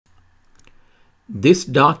This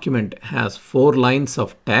document has 4 lines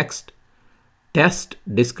of text. Test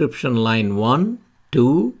description line 1,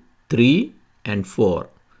 2, 3, and 4.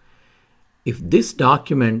 If this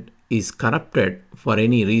document is corrupted for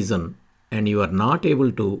any reason and you are not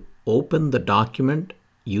able to open the document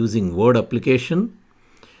using Word application,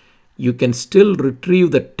 you can still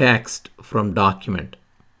retrieve the text from document.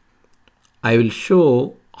 I will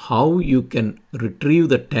show how you can retrieve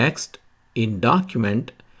the text in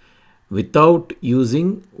document without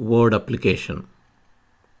using Word application.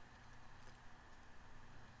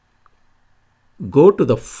 Go to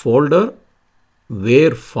the folder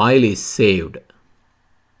where file is saved.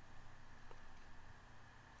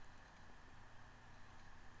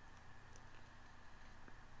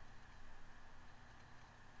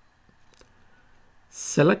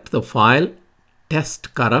 Select the file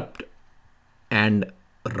Test Corrupt and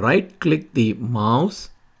right-click the mouse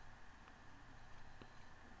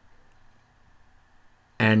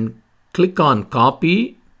and click on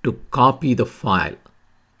Copy to copy the file.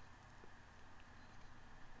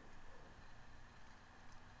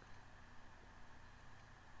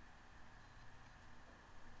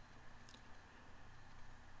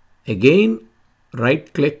 Again,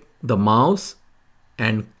 right-click the mouse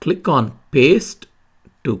and click on Paste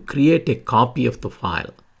to create a copy of the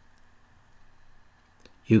file.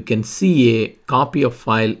 You can see a copy of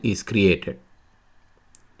file is created.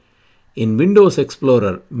 In Windows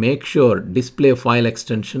Explorer, make sure Display File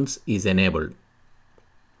Extensions is enabled.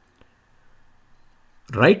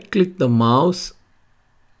 Right-click the mouse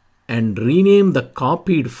and rename the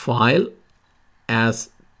copied file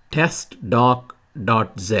as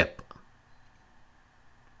testdoc.zip.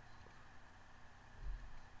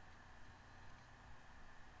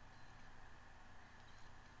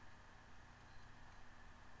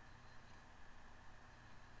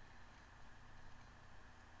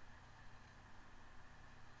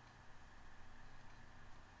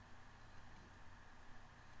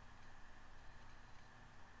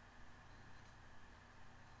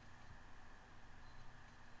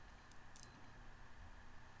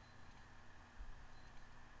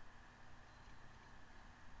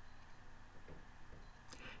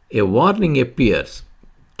 A warning appears.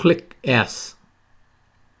 Click Yes.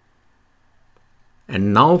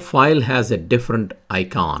 And now file has a different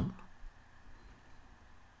icon.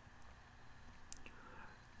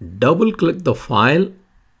 Double-click the file.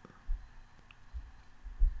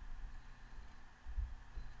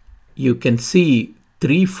 You can see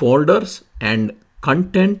 3 folders and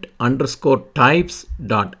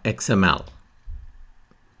content_types.xml.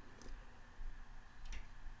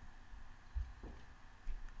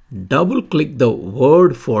 Double-click the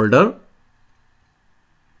Word folder.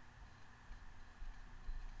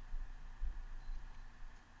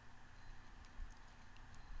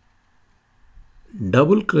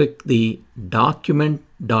 Double-click the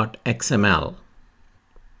document.xml.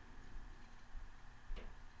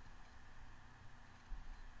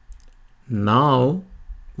 Now,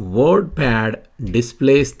 WordPad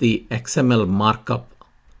displays the XML markup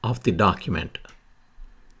of the document.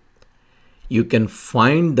 You can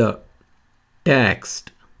find the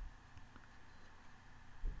text,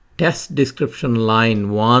 test description line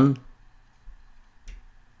 1,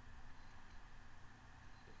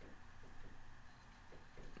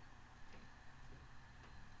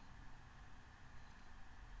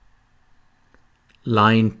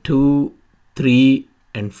 line 2, 3,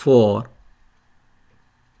 and 4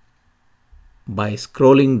 by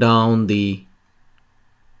scrolling down the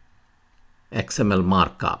XML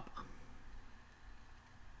markup.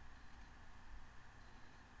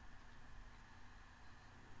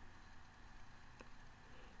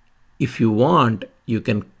 If you want, you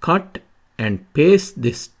can cut and paste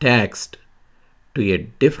this text to a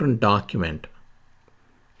different document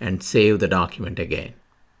and save the document again.